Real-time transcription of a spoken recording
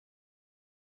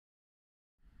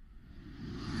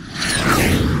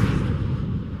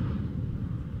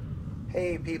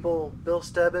Hey people, Bill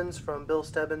Stebbins from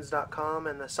BillStebbins.com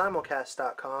and the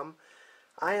Simulcast.com.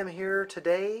 I am here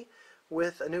today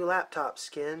with a new laptop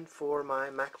skin for my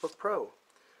MacBook Pro.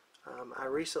 I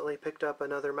recently picked up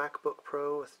another MacBook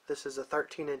Pro. This is a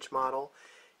 13-inch model,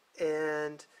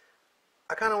 and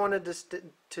I kind of wanted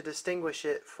to distinguish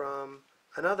it from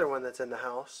another one that's in the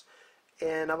house.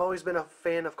 And I've always been a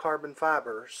fan of carbon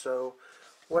fiber, so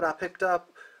what I picked up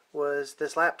was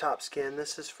this laptop skin.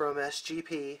 This is from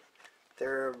SGP.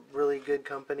 They're a really good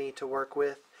company to work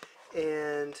with,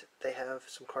 and they have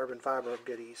some carbon fiber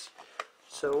goodies.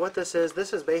 So what this is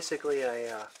basically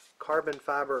a carbon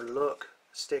fiber look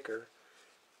sticker,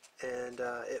 and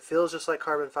it feels just like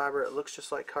carbon fiber, it looks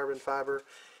just like carbon fiber,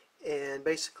 and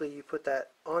basically you put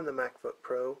that on the MacBook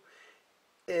Pro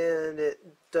and it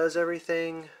does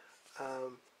everything,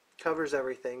 covers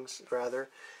everything rather.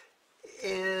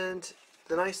 And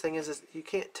the nice thing is you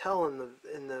can't tell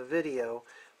in the video,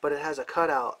 but it has a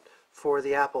cutout for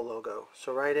the Apple logo.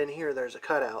 So right in here there's a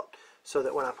cutout, so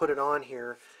that when I put it on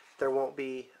here, there won't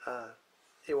be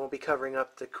it won't be covering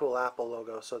up the cool Apple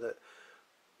logo, so that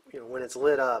when it's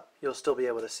lit up you'll still be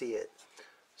able to see it.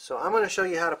 So I'm going to show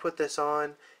you how to put this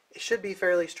on. It should be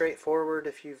fairly straightforward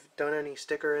if you've done any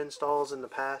sticker installs in the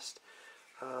past.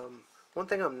 One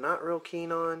thing I'm not real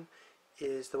keen on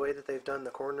is the way that they've done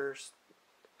the corners.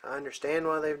 I understand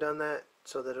why they've done that,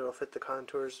 so that it'll fit the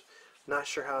contours. Not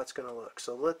sure how it's going to look.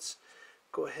 So let's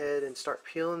go ahead and start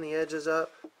peeling the edges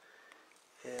up.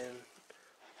 And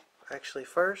actually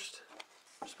first,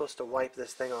 I'm supposed to wipe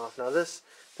this thing off. Now this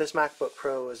MacBook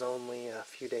Pro is only a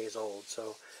few days old,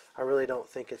 so I really don't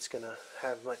think it's going to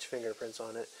have much fingerprints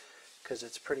on it, because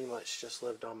it's pretty much just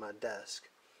lived on my desk.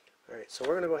 Alright, so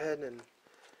we're going to go ahead and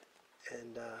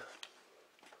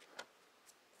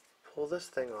pull this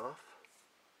thing off.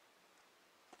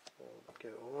 We'll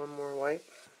give it one more wipe.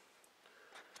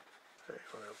 Alright,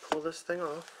 we're going to pull this thing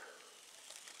off.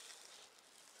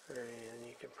 And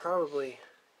you can probably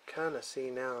kind of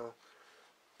see now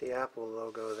the Apple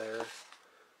logo there.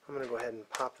 I'm going to go ahead and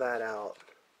pop that out,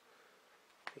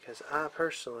 because I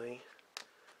personally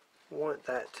want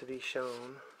that to be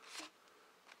shown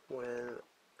when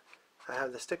I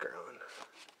have the sticker on.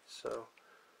 So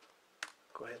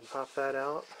go ahead and pop that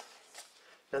out.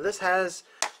 Now this has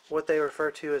what they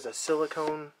refer to as a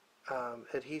silicone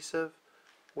adhesive,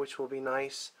 which will be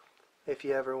nice if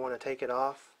you ever want to take it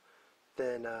off.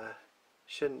 Then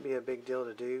shouldn't be a big deal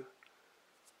to do.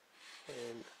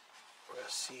 And we're going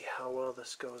to see how well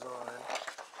this goes on.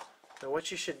 Now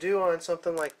what you should do on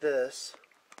something like this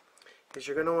is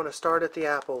you're going to want to start at the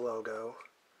Apple logo,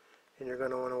 and you're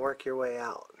going to want to work your way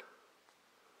out.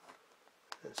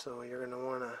 And so you're going to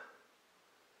want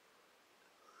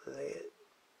to lay it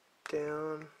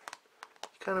down.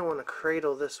 You kind of want to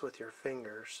cradle this with your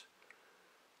fingers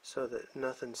so that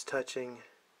nothing's touching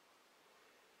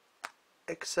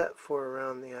except for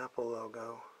around the Apple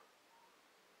logo.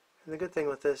 And the good thing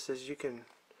with this is you can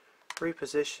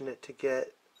reposition it to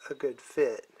get a good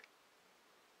fit.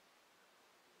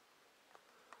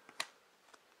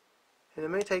 And it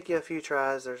may take you a few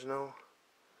tries. There's no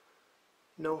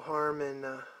harm in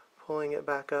pulling it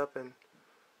back up and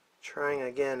trying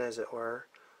again, as it were.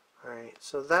 Alright,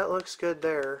 so that looks good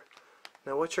there.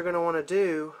 Now what you're going to want to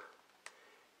do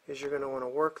is you're going to want to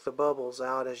work the bubbles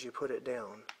out as you put it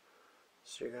down.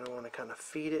 So you're going to want to kind of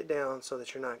feed it down so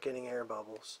that you're not getting air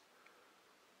bubbles.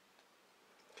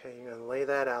 Okay, you're going to lay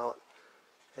that out,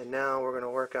 and now we're going to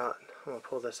work out, I'm going to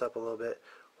pull this up a little bit,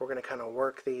 we're going to kind of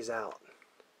work these out.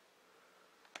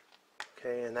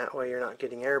 Okay, and that way you're not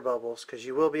getting air bubbles, because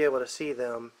you will be able to see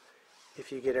them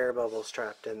if you get air bubbles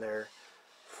trapped in there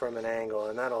from an angle,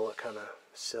 and that'll look kind of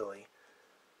silly.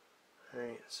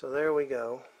 Alright, so there we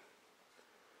go.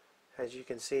 As you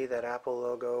can see, that Apple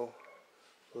logo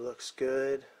looks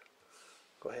good.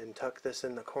 Go ahead and tuck this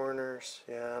in the corners.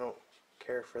 Yeah, I don't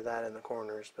care for that in the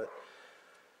corners, but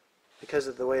because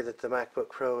of the way that the MacBook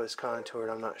Pro is contoured,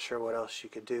 I'm not sure what else you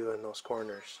could do in those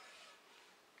corners.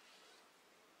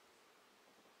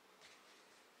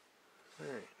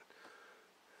 Alright,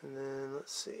 and then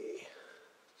let's see,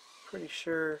 pretty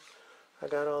sure I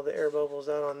got all the air bubbles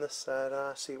out on this side.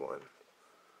 I see one.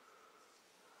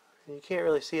 And you can't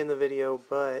really see in the video,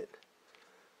 but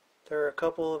there are a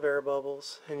couple of air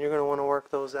bubbles, and you're going to want to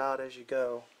work those out as you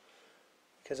go,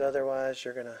 because otherwise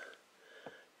you're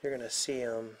gonna see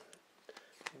them.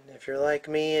 And if you're like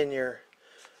me and you're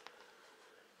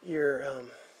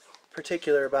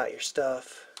particular about your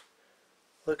stuff,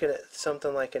 looking at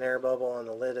something like an air bubble on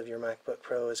the lid of your MacBook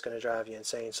Pro is going to drive you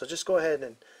insane. So just go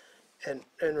ahead and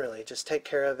really just take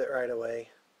care of it right away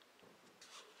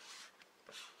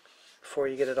before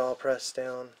you get it all pressed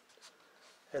down.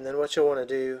 And then what you'll want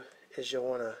to do is you'll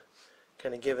want to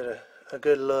kind of give it a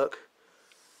good look.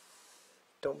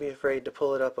 Don't be afraid to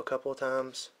pull it up a couple of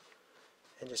times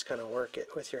and just kind of work it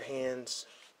with your hands.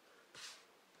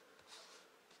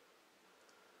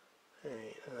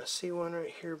 Alright, and I see one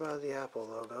right here by the Apple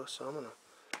logo, so I'm going to...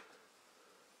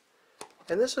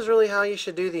 And this is really how you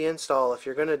should do the install. If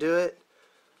you're going to do it,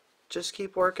 just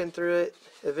keep working through it.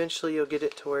 Eventually you'll get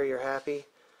it to where you're happy.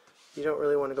 You don't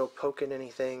really want to go poking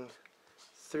anything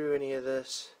through any of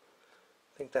this.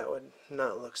 I think that would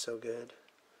not look so good.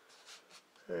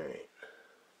 Alright.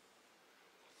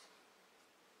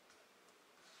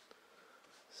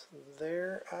 So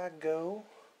there I go.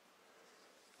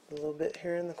 A little bit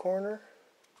here in the corner.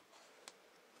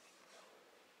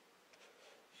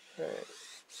 Alright.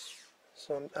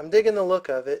 So I'm digging the look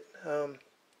of it.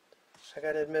 I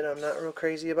gotta admit I'm not real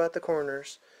crazy about the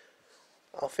corners.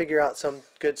 I'll figure out some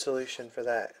good solution for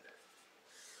that.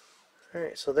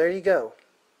 Alright, so there you go.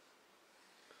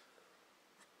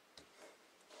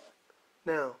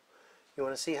 Now, you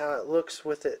want to see how it looks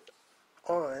with it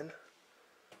on.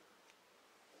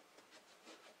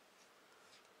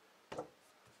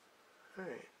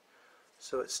 Alright,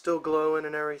 so it's still glowing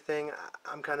and everything.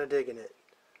 I'm kind of digging it.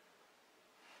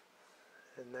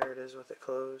 And there it is with it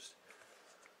closed.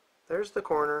 There's the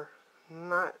corner.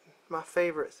 Not my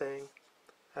favorite thing,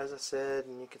 as I said,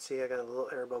 and you can see I got a little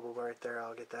air bubble right there.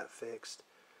 I'll get that fixed.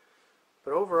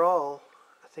 But overall,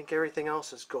 I think everything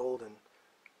else is golden.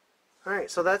 Alright,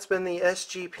 so that's been the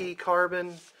SGP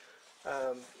Carbon.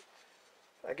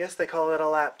 I guess they call it a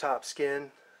laptop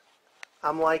skin.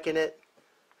 I'm liking it.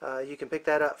 You can pick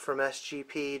that up from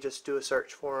SGP. Just do a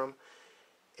search for them.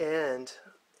 And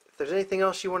if there's anything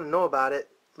else you want to know about it,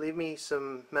 leave me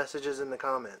some messages in the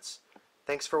comments.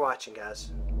 Thanks for watching,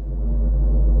 guys.